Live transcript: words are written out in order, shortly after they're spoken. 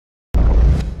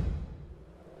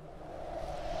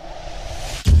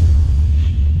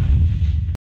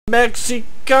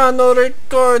Mexicano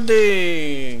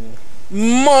recording.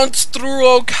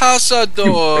 Monstruo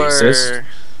Cazador.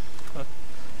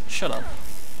 Shut up.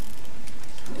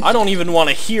 I don't even want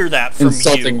to hear that from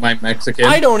Insulting you. my Mexican.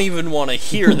 I don't even want to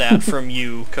hear that from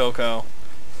you, Coco.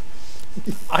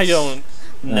 I don't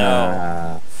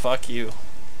know. Fuck you.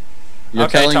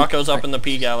 Okay, Taco's up in the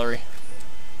pee gallery.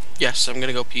 Yes, I'm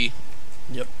gonna go pee.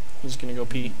 Yep, he's gonna go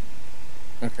pee.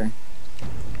 Okay.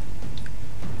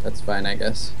 That's fine, I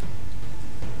guess.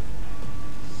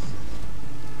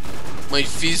 My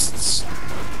fists,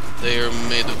 they are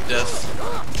made of death.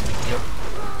 Yep.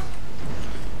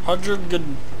 100 good.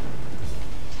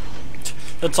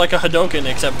 It's like a Hadoken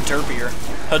except derpier.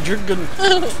 100 good.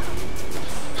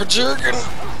 Herjurgen!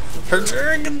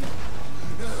 Herjurgen!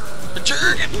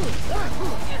 Herjurgen!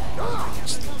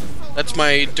 That's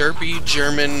my derpy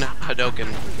German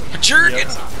Hadoken.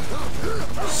 Herjurgen!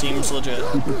 Yep. Seems legit.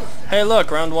 Hey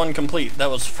look, round 1 complete. That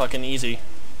was fucking easy.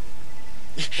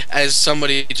 As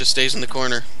somebody just stays in the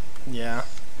corner. Yeah.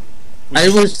 I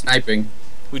was sniping.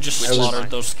 We just slaughtered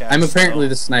those scouts. I'm apparently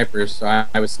the sniper, so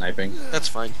I was sniping. That's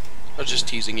fine. I was just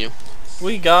teasing you.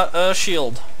 We got a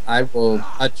shield. I will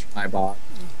touch my bot.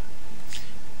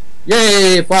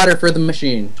 Yay! Fodder for the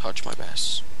machine. Touch my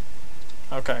bass.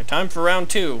 Okay, time for round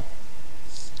 2.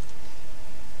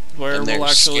 Where we'll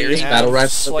actually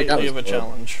have slightly of a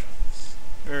challenge.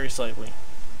 Very slightly.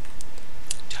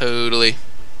 Totally.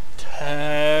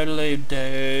 Totally,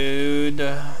 dude.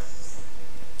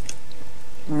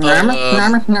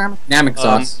 Namek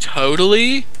sauce.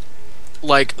 Totally.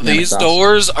 Like, these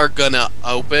doors are gonna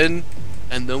open,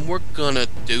 and then we're gonna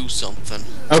do something.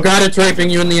 Oh god, it's raping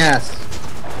you in the ass.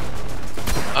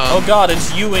 Oh god,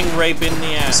 it's Ewing rape in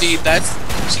the ass. See, that's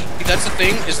the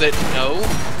thing, is that, no,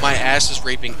 my ass is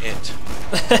raping it.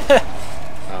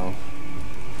 Oh.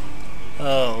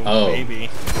 Oh, baby.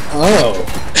 Oh.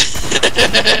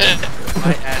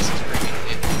 My ass is raping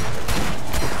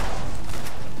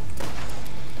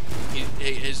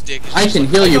it. His dick is I can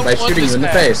heal you by shooting you in the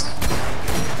face.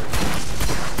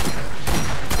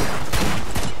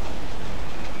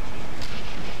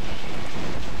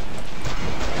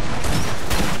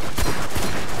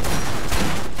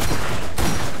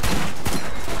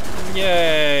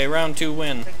 Yay, round 2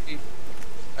 win.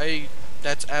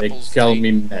 That's Apple's They call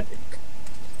me medic.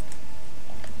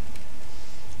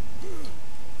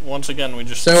 Once again, we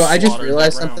just So I just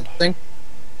realized something.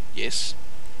 Yes.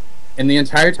 In the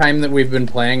entire time that we've been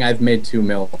playing, I've made 2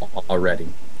 mil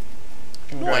already.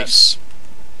 Nice.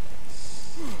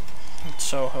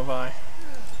 So have I.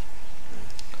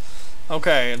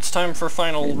 Okay, it's time for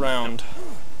final round.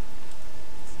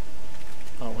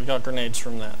 Oh, we got grenades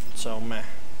from that, so meh.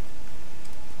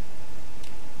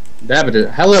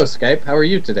 Hello, Skype. How are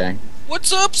you today?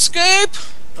 What's up, Skype?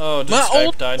 Oh, my Skype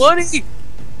old died? buddy.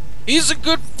 He's a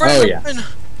good friend. Oh, yeah.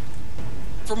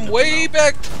 From way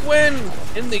back when,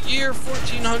 in the year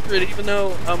 1400, even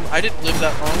though I didn't live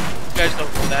that long. You guys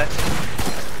don't know that.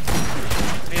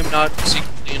 I am not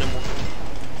secretly anymore.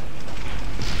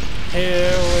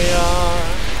 Here we are,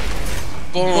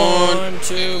 Born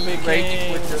to be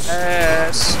raking with kings. your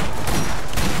ass.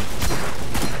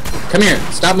 Come here.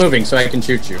 Stop moving so I can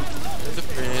shoot you. The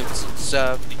princess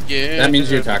of the universe. That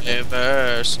means you're talking.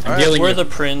 I'm healing We're you. the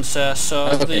princess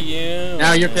of the universe.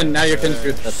 Now you can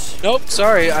shoot this. Nope,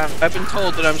 sorry. I've been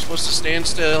told that I'm supposed to stand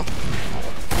still.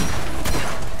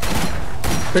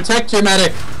 Protect your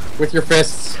medic with your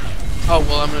fists. Oh,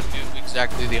 well, I'm gonna do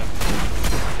exactly the opposite.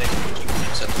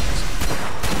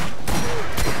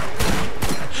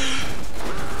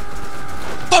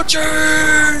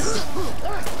 Butcher!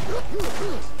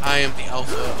 I am the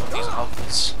alpha of these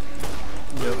alphas.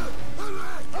 Yep.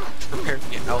 Prepare to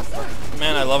get alpha.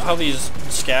 Man, I love how these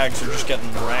skags are just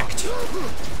getting wrecked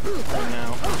right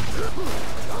now.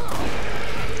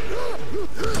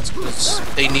 That's because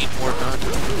they need more gun.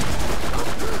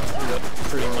 Yep,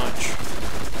 pretty much.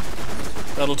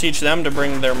 That'll teach them to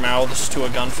bring their mouths to a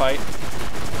gunfight.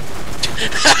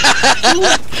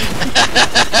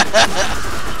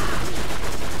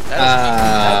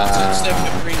 That'll teach them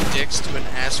to bring dicks to an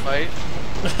ass fight.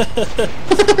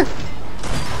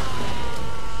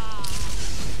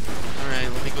 Alright,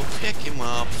 let me go pick him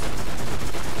up.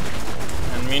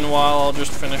 And meanwhile, I'll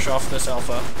just finish off this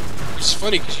alpha. Which is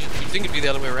funny, because you'd think it'd be the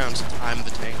other way around since I'm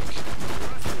the tank.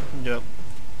 Yep.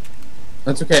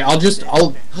 That's okay. I'll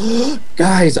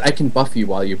guys, I can buff you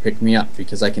while you pick me up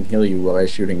because I can heal you while I'm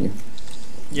shooting you.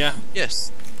 Yeah.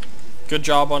 Yes. Good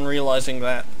job on realizing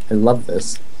that. I love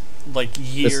this. Like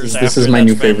years after this is my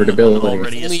new favorite ability.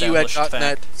 Only you had gotten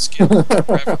that skill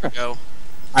forever ago.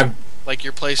 Like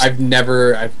your place. I've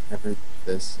never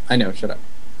this. I know. Shut up.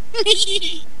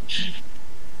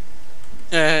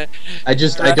 I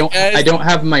don't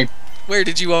have my. Where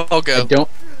did you all go? I don't.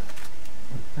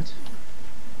 What?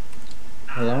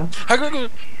 Hello?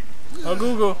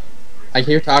 Google. I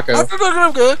hear Taco.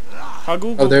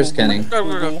 Oh, there's Kenny.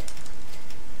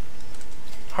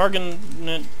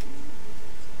 Hargan.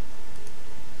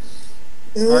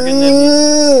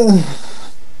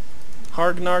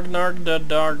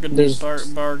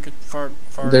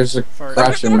 There's a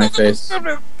crash in my face.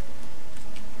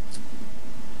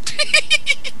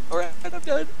 Alright, I'm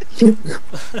done.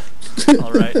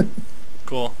 Alright.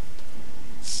 Cool.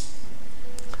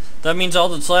 That means all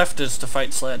that's left is to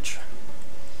fight Sledge.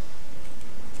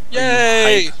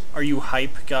 Yay! Are you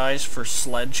hype, guys, for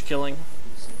Sledge killing?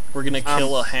 We're gonna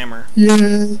kill a hammer. Yeah.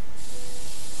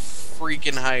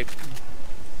 Freaking hype.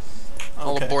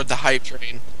 All aboard the hype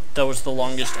train. That was the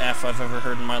longest F I've ever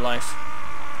heard in my life.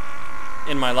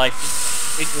 In my life.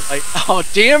 Oh,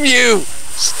 damn you!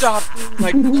 Stop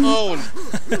my phone!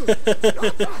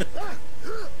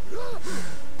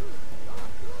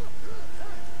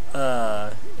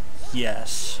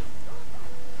 Yes.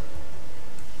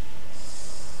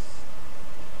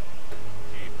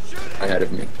 Ahead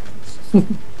of me.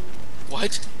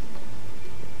 What?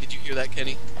 Did you hear that,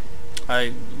 Kenny?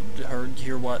 I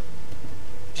hear what?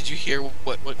 Did you hear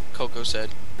what Coco said?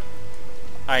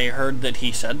 I heard that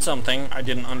he said something. I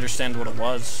didn't understand what it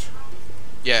was.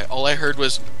 Yeah, all I heard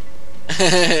was...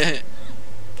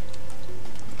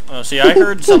 See, I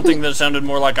heard something that sounded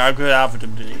more like I could have it.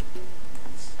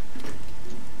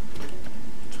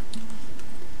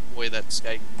 Boy, that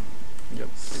Skype. Yep.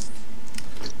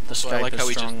 The So Skype I like how is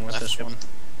he just strong with left this him. one.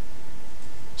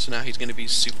 So now he's gonna be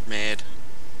super mad.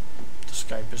 The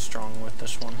Skype is strong with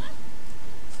this one.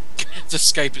 The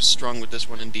Skype is strong with this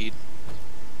one, indeed.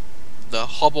 The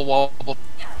hubble wobble.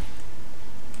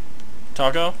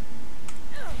 Taco?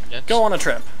 Yes? Go on a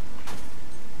trip.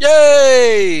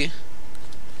 Yay!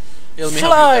 Here, let me help you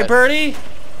Fly, with that. birdie!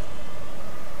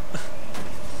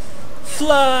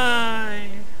 Fly!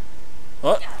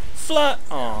 What? Fly!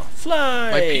 Aw,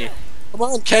 fly! Come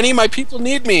on, Kenny, my people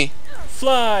need me.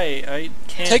 Fly! I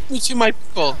can't. Take me to my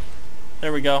people.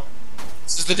 There we go.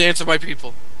 This is the dance of my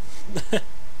people.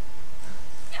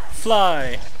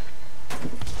 Fly!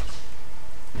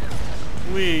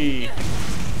 We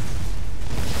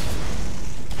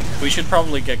should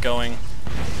probably get going.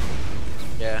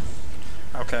 Yeah.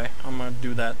 Okay, I'm gonna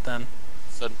do that then.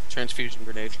 It's a transfusion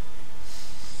grenade.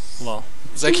 Well.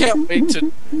 Because I can't wait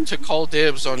to call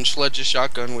dibs on Sledge's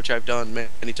shotgun, which I've done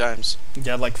many times.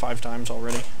 Yeah, like 5 times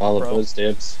already. All of those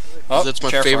dibs. Oh, That's my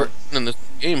chair favorite fart. in the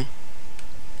game.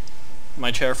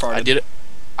 My chair farted.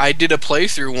 I did a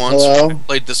playthrough once. Hello? Where I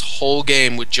played this whole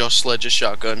game with just Sledge's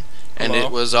shotgun, and Hello?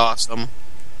 it was awesome.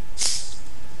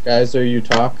 Guys, are you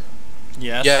talk?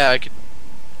 Yes. Yeah, I could.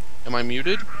 Am I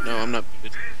muted? No, I'm not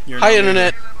muted. You're Hi, not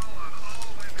internet. muted.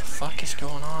 What the fuck is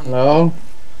going on? Hello?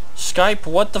 Skype,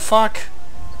 what the fuck?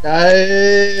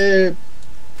 Skype!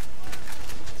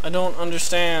 I don't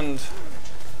understand.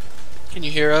 Can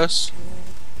you hear us?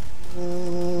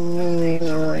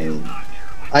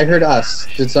 I heard us.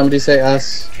 Did somebody say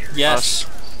us? Yes.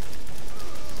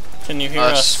 Can you hear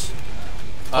us?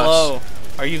 Hello.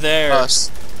 Are you there?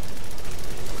 Us.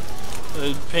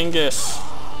 Pingus.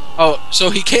 Oh, so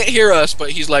he can't hear us,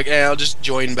 but he's like, I'll just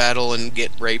join battle and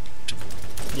get raped.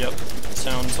 Yep.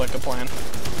 Sounds like a plan.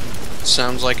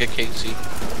 Sounds like a Casey.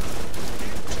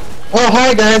 Oh,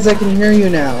 hi guys, I can hear you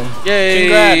now. Yay!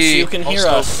 Congrats, you can hear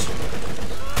Also, us.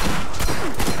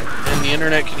 And the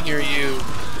internet can hear you.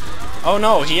 Oh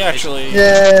no, he actually...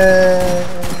 Yay!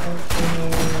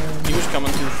 He was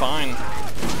coming through fine.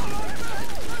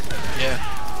 Yeah.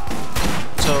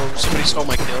 So, somebody stole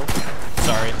my kill.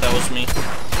 Sorry, that was me.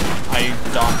 I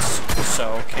dots,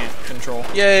 so can't control.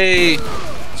 Yay!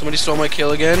 Somebody stole my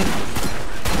kill again.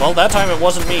 Well, that time it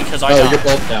wasn't me, because I Oh, got you're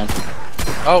both down.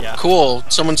 Oh, Yeah. cool.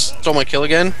 Someone stole my kill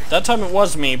again. That time it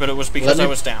was me, but it was because I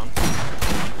was down.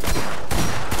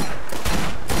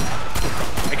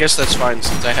 I guess that's fine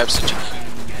since I have such a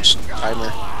huge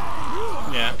timer.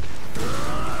 Yeah.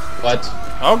 What?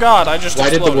 Oh god, I just Why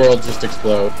did exploded. the world just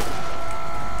explode?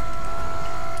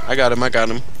 I got him. I got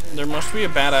him. There must be a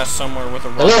badass somewhere with a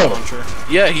rocket Hello. launcher.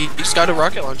 Yeah, he's got a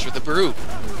rocket launcher. The brew.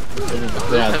 Yeah,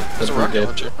 It's that's a what we rocket did.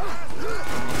 launcher.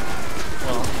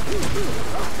 Well,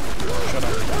 shut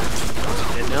up.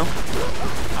 Dead now?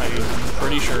 I'm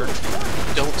pretty sure.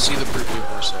 Don't see the brew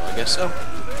anymore, so I guess so.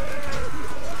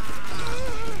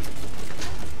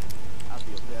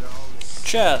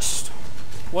 Chest.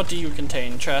 What do you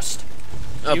contain, chest?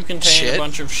 You contain shit. a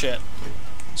bunch of shit.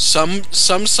 Some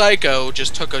psycho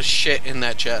just took a shit in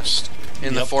that chest.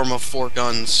 In the form of 4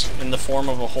 guns. In the form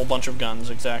of a whole bunch of guns,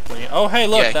 exactly. Oh, hey,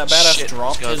 look, Yeah, that badass shit,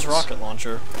 dropped guns. his rocket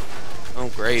launcher. Oh,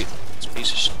 great. It's a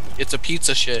piece of shit. It's a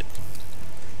pizza shit.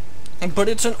 But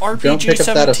it's an Don't pick up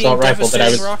that RPG-17 assault rifle that I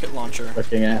was devastating rocket launcher.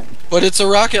 looking at. But it's a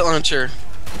rocket launcher.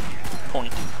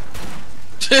 Point.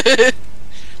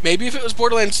 Maybe if it was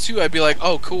Borderlands 2, I'd be like,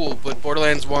 oh, cool, but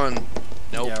Borderlands 1,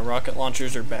 nope. Yeah, rocket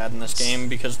launchers are bad in this game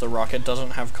because the rocket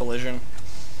doesn't have collision.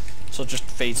 So it just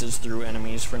phases through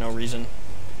enemies for no reason.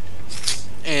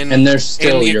 And they're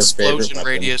still the your favorite explosion weapon.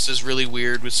 radius is really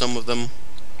weird with some of them.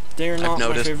 They're not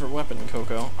my favorite weapon,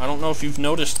 Coco. I don't know if you've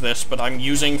noticed this, but I'm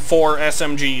using 4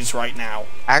 SMGs right now.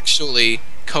 Actually,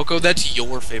 Coco, that's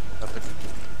your favorite weapon.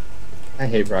 I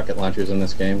hate rocket launchers in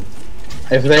this game.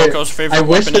 If they, Coco's favorite I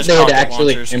wish weapon that is they would rocket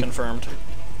actually launchers, confirmed.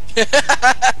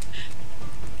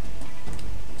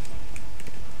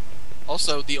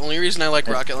 Also, the only reason I like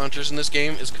rocket launchers in this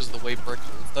game is because of the way Brick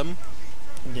holds them.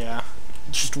 Yeah.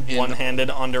 Just one-handed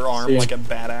underarm like a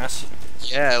badass.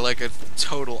 Yeah, like a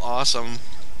total awesome.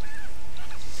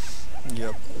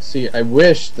 Yep. See, I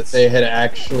wish that they had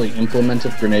actually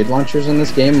implemented grenade launchers in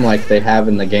this game like they have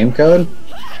in the game code,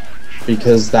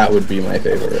 because that would be my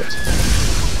favorite.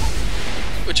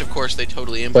 Which, of course, they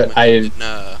totally implemented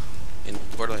in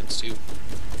Borderlands 2.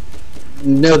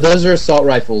 No, those are assault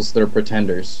rifles. They're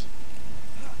pretenders.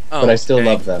 Oh, but I still okay.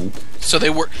 love them. So they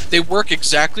work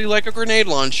exactly like a grenade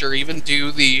launcher, even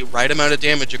do the right amount of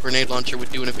damage a grenade launcher would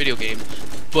do in a video game,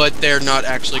 but they're not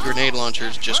actually grenade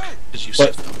launchers just because you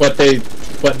said so.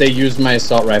 But they use my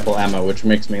assault rifle ammo, which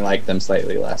makes me like them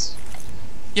slightly less.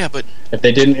 Yeah, but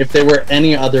if they were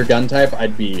any other gun type,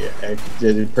 I'd be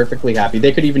perfectly happy.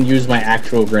 They could even use my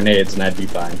actual grenades, and I'd be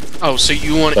fine. Oh, so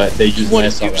you want? But they use my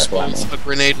assault use rifle ammo. a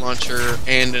grenade launcher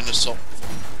and an assault.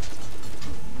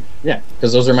 Yeah,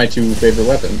 because those are my 2 favorite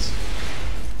weapons.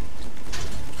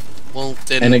 Well,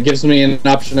 then. And it gives me an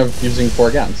option of using 4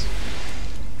 guns.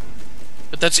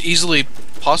 But that's easily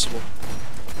possible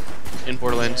in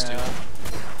Borderlands 2.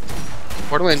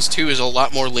 Borderlands 2 is a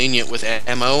lot more lenient with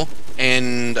ammo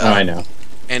and I know.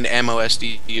 And ammo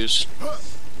SDUs.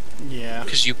 Yeah.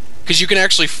 Because you can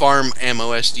actually farm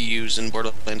ammo SDUs in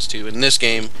Borderlands 2. In this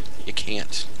game, you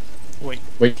can't. Wait,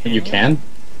 you can?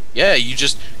 Yeah, you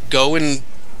just go and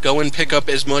pick up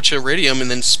as much iridium and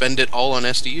then spend it all on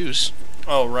SDUs.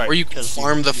 Oh, right. Or you can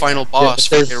farm the final boss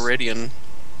for iridium.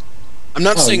 I'm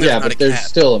not saying there's not a cap. There's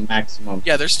still a maximum.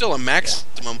 Yeah, there's still a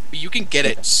maximum, but you can get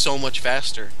it so much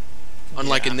faster.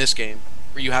 Unlike in this game,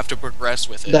 where you have to progress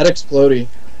with it. That explodey.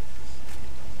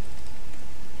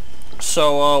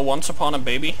 So, once upon a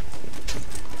baby,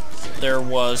 there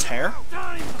was hair.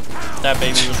 That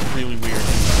baby was really weird.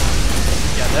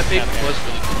 Yeah, that baby was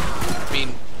really weird. I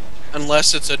mean,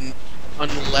 unless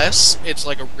it's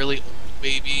like a really old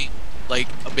baby, like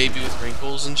a baby with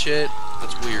wrinkles and shit,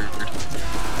 that's weird.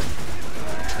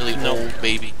 Really old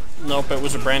baby. Nope, it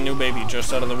was a brand new baby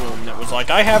just out of the womb that was like,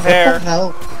 I have hair. What the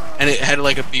hell? And it had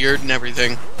like a beard and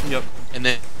everything. Yep. And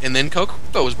then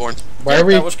Coco was born. Why are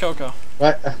we? That was Coco.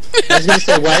 What? I was gonna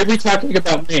say, why are we talking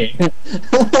about me?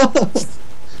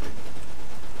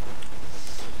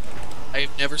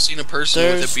 I've never seen a person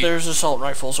with a beard. There's assault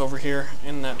rifles over here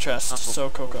in that chest. So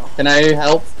Coco. Can I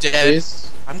help, Dad, please?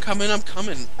 I'm coming.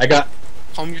 I got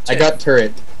Calm your I got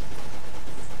turret.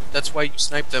 That's why you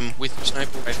snipe them with your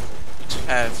sniper rifle. You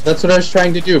have. That's what I was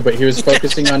trying to do, but he was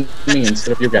focusing on me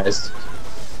instead of you guys.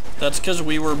 That's because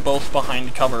we were both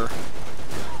behind cover.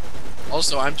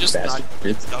 Also, I'm just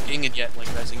Bastards. not ducking and yet like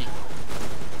resing you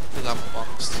because I'm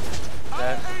boxed.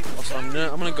 Also, I'm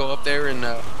gonna go up there and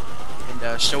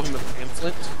show him a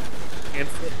pamphlet.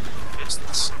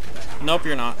 Nope,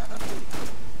 you're not.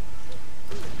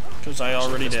 Because I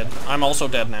already did. I'm also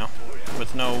dead now,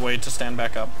 with no way to stand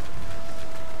back up.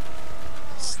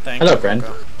 Thank Hello, you, friend.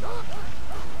 Coco.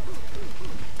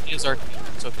 He is our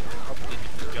so probably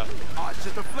do a good job.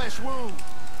 Just a flesh wound.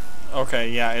 Okay,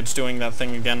 yeah, it's doing that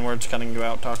thing again where it's cutting you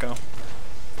out, Taco.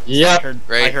 Yep.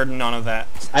 Great. I heard none of that.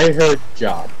 I heard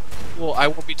job. Well, I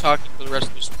won't be talking for the rest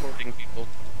of the supporting people.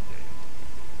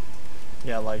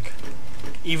 Yeah, like,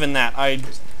 even that,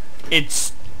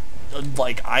 it's,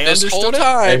 like, I This understood whole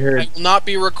time, I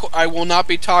I will not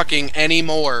be talking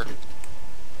anymore.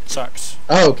 Sucks.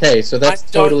 Oh, okay, so that's I'm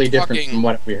done totally different talking. from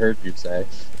what we heard you say.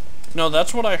 No,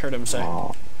 that's what I heard him say.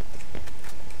 Aw.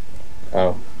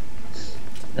 Oh.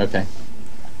 Okay.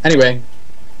 Anyway.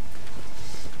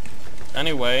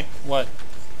 Anyway, what?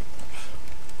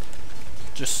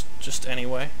 Just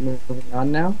anyway? Moving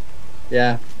on now?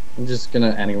 Yeah, I'm just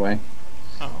gonna anyway.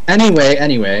 Oh. Anyway,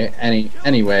 anyway.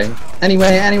 Anyway,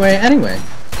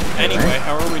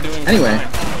 how are we doing? Anyway.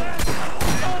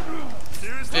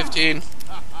 15.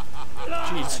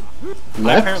 Jeez.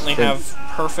 Left? I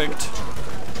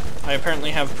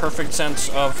apparently have perfect sense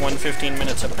of when 15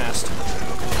 minutes have passed.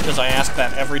 Because I ask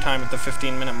that every time at the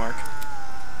 15-minute mark.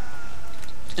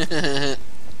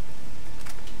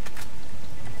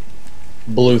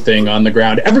 Blue thing on the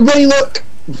ground. Everybody look!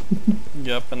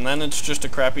 Yep, and then it's just a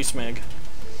crappy smeg.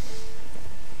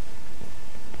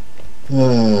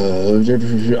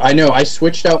 I know, I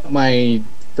switched out my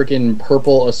freaking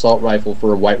purple assault rifle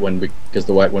for a white one because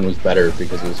the white one was better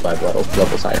because it was 5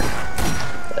 levels higher.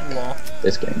 Like,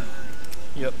 this game.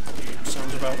 Yep,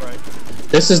 sounds about right.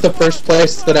 This is the first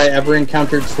place that I ever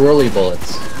encountered swirly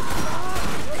bullets.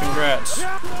 Congrats.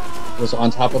 It was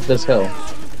on top of this hill.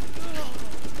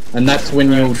 And that's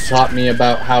when you taught me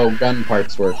about how gun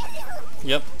parts work.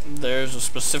 Yep, there's a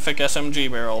specific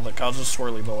SMG barrel that causes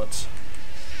swirly bullets.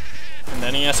 And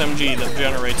any SMG that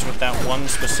generates with that one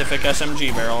specific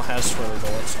SMG barrel has swirly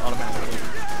bullets automatically.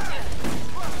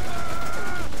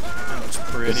 And it's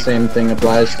pretty The same thing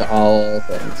applies to all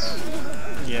things.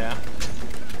 Yeah.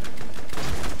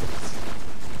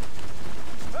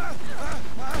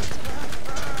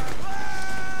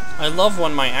 I love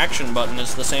when my action button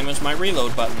is the same as my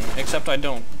reload button, except I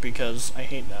don't, because I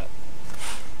hate that.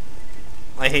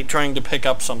 I hate trying to pick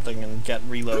up something and get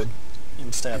reload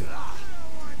instead.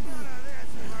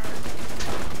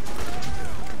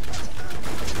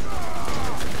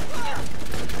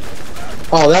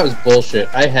 Oh, that was bullshit.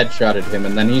 I headshotted him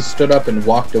and then he stood up and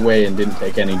walked away and didn't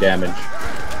take any damage.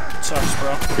 Sucks,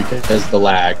 bro. Because the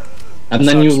lag. And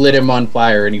then you lit him on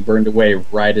fire and he burned away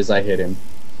right as I hit him.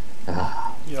 Ah.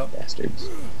 Yep. Bastards.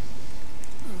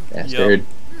 Bastard. Yep.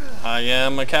 I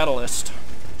am a catalyst.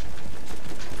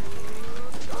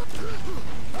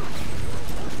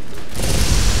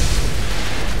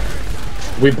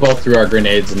 We both threw our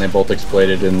grenades and they both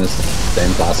exploded in this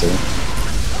same posse.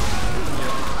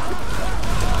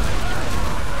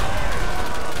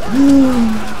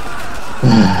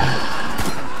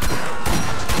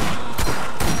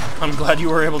 I'm glad you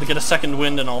were able to get a second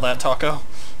wind and all that, Taco.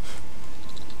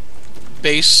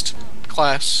 Based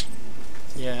class.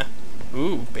 Yeah.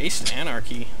 Ooh, based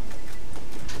anarchy.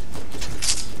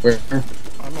 Where?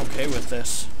 I'm okay with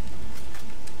this.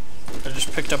 I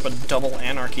just picked up a double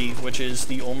anarchy, which is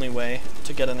the only way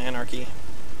to get an anarchy,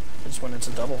 is when it's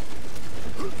a double.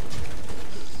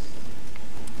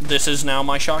 This is now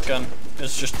my shotgun.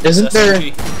 It's just Isn't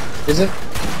SMG.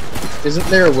 Isn't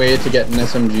there a way to get an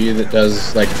SMG that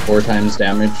does like 4 times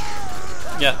damage?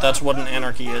 Yeah, that's what an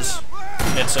anarchy is.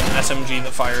 It's an SMG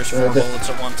that fires 4 bullets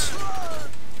at once.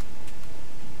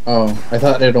 Oh, I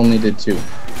thought it only did 2.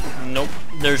 Nope.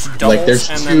 There's doubles like there's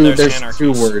and two, then there's there's anarchies.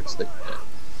 2 words that.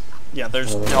 Yeah,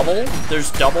 there's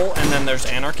double, and then there's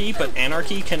anarchy, but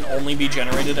anarchy can only be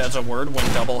generated as a word when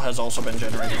double has also been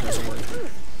generated as a word.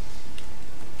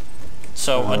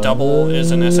 So a double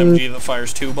is an SMG that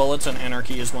fires 2 bullets, and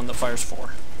anarchy is one that fires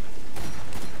 4.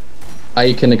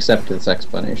 I can accept this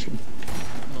explanation.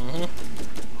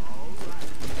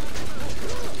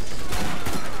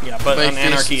 Yeah, but an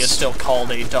anarchy is still called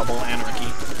a double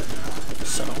anarchy.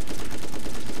 So.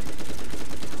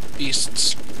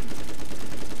 Beasts.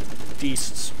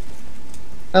 Beasts.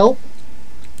 Help?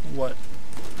 What?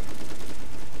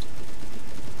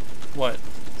 What?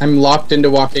 I'm locked into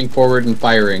walking forward and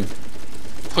firing.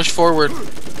 Push forward.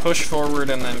 Push forward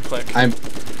and then click.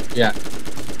 Yeah.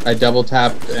 I double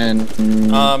tapped and...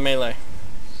 melee.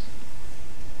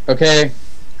 Okay.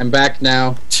 I'm back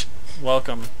now.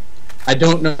 Welcome. I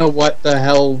don't know what the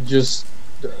hell just...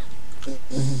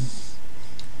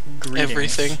 Greetings.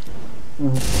 Everything.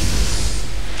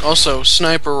 Also,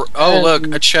 sniper... Oh, look,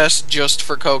 a chest just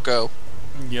for Coco.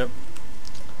 Yep.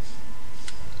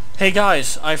 Hey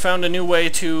guys, I found a new way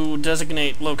to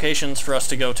designate locations for us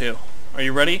to go to. Are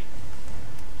you ready?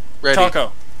 Ready.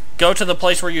 Taco, go to the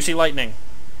place where you see lightning.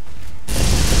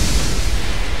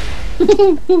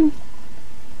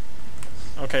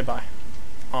 Okay, bye.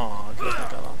 Aw, I got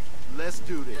that on. Let's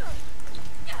do this.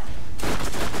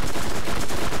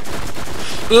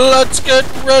 Let's get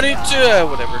ready to...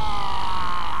 whatever.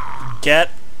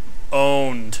 Get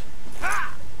owned.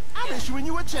 I'm issuing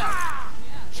you a challenge.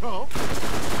 Chump.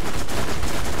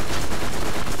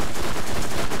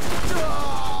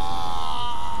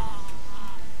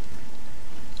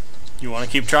 You want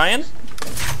to keep trying? You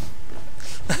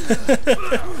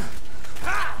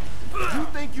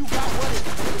think you got what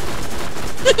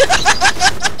it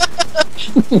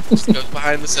Just goes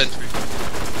behind the sentry.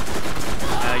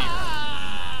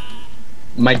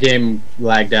 My game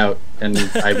lagged out, and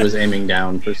I was aiming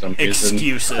down for some reason.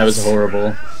 Excuses. That was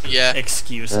horrible. Yeah.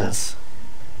 Excuses.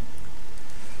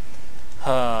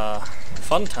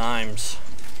 Fun times.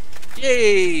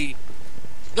 Yay!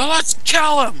 No, let's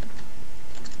kill him!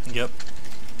 Yep.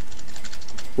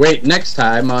 Wait, next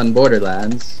time on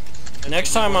Borderlands.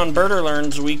 Next time on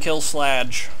Borderlands, we kill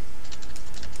Sledge.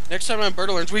 Next time on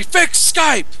Borderlands, we fix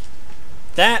Skype!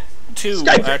 That, too,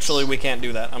 Skype actually, we can't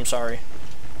do that. I'm sorry.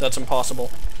 That's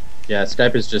impossible. Yeah,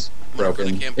 Skype is just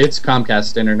broken. Camp. It's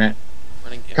Comcast internet.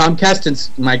 Running camp. Comcast and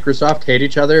Microsoft hate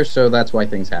each other, so that's why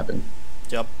things happen.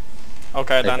 Yep.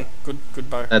 Okay, then.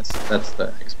 Goodbye. That's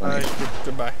the explanation.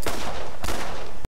 Goodbye.